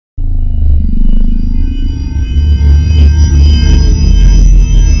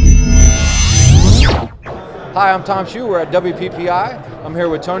Hi, I'm Tom Shue. We're at WPPI. I'm here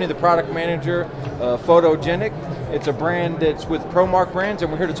with Tony, the product manager of Photogenic. It's a brand that's with ProMark brands,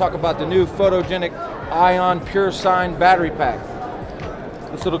 and we're here to talk about the new Photogenic Ion Pure Sine battery pack.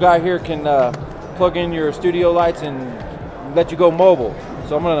 This little guy here can plug in your studio lights and let you go mobile.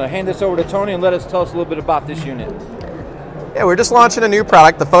 So I'm going to hand this over to Tony and let us tell us a little bit about this unit. Yeah, we're just launching a new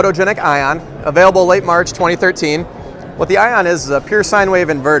product, the Photogenic Ion, available late March 2013. What the Ion is a pure sine wave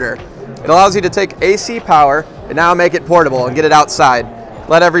inverter. It allows you to take AC power and now make it portable and get it outside.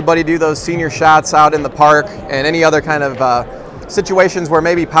 Let everybody do those senior shots out in the park and any other kind of situations where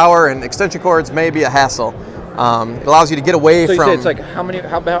maybe power and extension cords may be a hassle. It allows you to get away from... So you say it's like,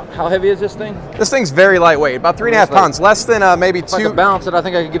 how heavy is this thing? This thing's very lightweight, about 3.5 pounds, less than maybe two... If I could balance it, I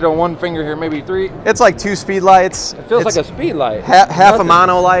think I could get it on one finger here, maybe three. It's like 2 speed lights. It feels like a speed light. Half a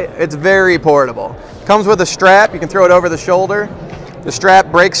mono light. It's very portable. Comes with a strap, you can throw it over the shoulder. The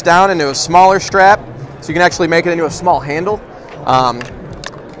strap breaks down into a smaller strap, so you can actually make it into a small handle.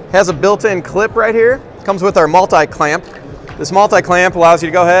 Has a built-in clip right here. Comes with our multi-clamp. This multi-clamp allows you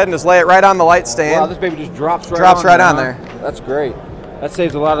to go ahead and just lay it right on the light stand. Wow, this baby just drops right on there. That's great. That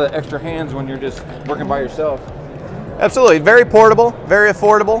saves a lot of extra hands when you're just working by yourself. Absolutely, very portable, very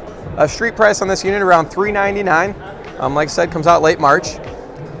affordable. Street price on this unit around $399. Like I said, comes out late March.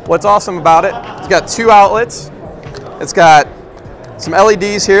 What's awesome about it, it's got 2 outlets. It's got some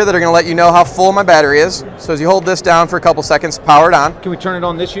LEDs here that are going to let you know how full my battery is. So as you hold this down for a couple seconds, power it on. Can we turn it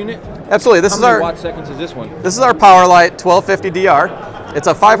on this unit? Absolutely. How many watt seconds is this one? This is our Power Light 1250DR. It's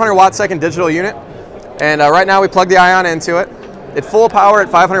a 500 watt second digital unit. And right now we plug the Ion into it. At full power at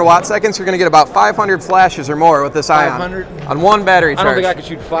 500 watt seconds, you're going to get about 500 flashes or more with this Ion 500? On one battery charge. I don't think I could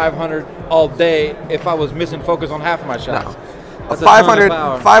shoot 500 all day if I was missing focus on half of my shots. No.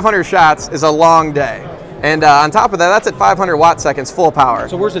 500 shots is a long day. And on top of that, that's at 500 watt seconds full power.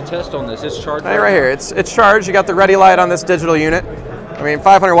 So where's the test on this? It's charged right here. It's charged. You got the ready light on this digital unit. I mean,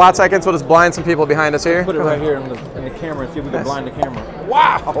 500 watt seconds will just blind some people behind us here. Put it right here in the camera and see if we can blind the camera.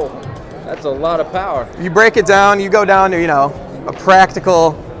 Wow, that's a lot of power. You break it down, you go down to, you know, a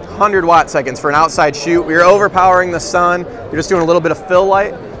practical 100 watt seconds for an outside shoot. You're overpowering the sun. You're just doing a little bit of fill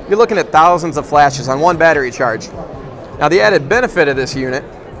light. You're looking at thousands of flashes on one battery charge. Now, the added benefit of this unit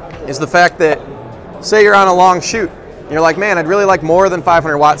is the fact that, say you're on a long shoot, and you're like, man, I'd really like more than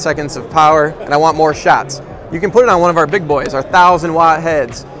 500 watt seconds of power, and I want more shots. You can put it on one of our big boys, our 1,000 watt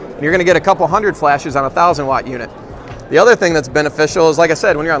heads, and you're gonna get a couple hundred flashes on a 1,000 watt unit. The other thing that's beneficial is, like I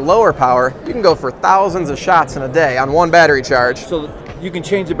said, when you're on lower power, you can go for thousands of shots in a day on one battery charge. So you can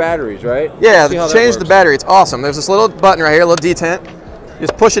change the batteries, right? Yeah, change the battery, it's awesome. There's this little button right here, a little detent. You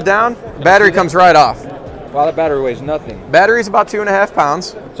just push it down, the battery comes right off. Wow, that battery weighs nothing. Battery's about 2.5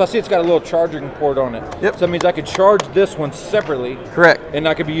 pounds. So I see it's got a little charging port on it. Yep. So that means I could charge this one separately. Correct. And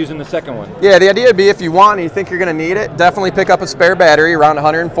I could be using the second one. Yeah, the idea would be if you want and you think you're going to need it, definitely pick up a spare battery, around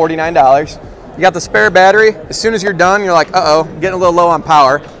 $149. You got the spare battery. As soon as you're done, you're like, uh-oh, getting a little low on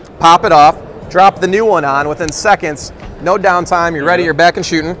power. Pop it off, drop the new one on within seconds. No downtime, you're ready, you're back and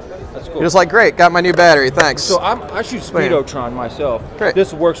shooting. That's cool. You're just like, great, got my new battery, thanks. So I shoot Speedotron myself. Great.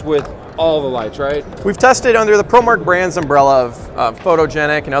 This works with all the lights, right? We've tested under the ProMark brands umbrella of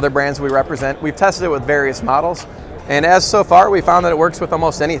Photogenic and other brands we represent. We've tested it with various models, and as so far, we found that it works with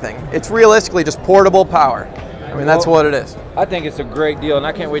almost anything. It's realistically just portable power. I mean, that's what it is. I think it's a great deal, and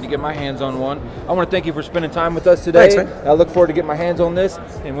I can't wait to get my hands on one. I want to thank you for spending time with us today. Thanks, man. I look forward to getting my hands on this,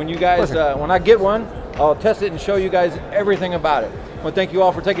 and when you guys, when I get one, I'll test it and show you guys everything about it. Well, thank you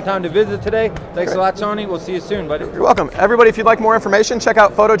all for taking time to visit today. Thanks a lot, Tony. We'll see you soon, buddy. You're welcome. Everybody, if you'd like more information, check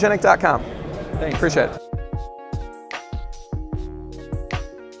out photogenic.com. Thanks. Appreciate it.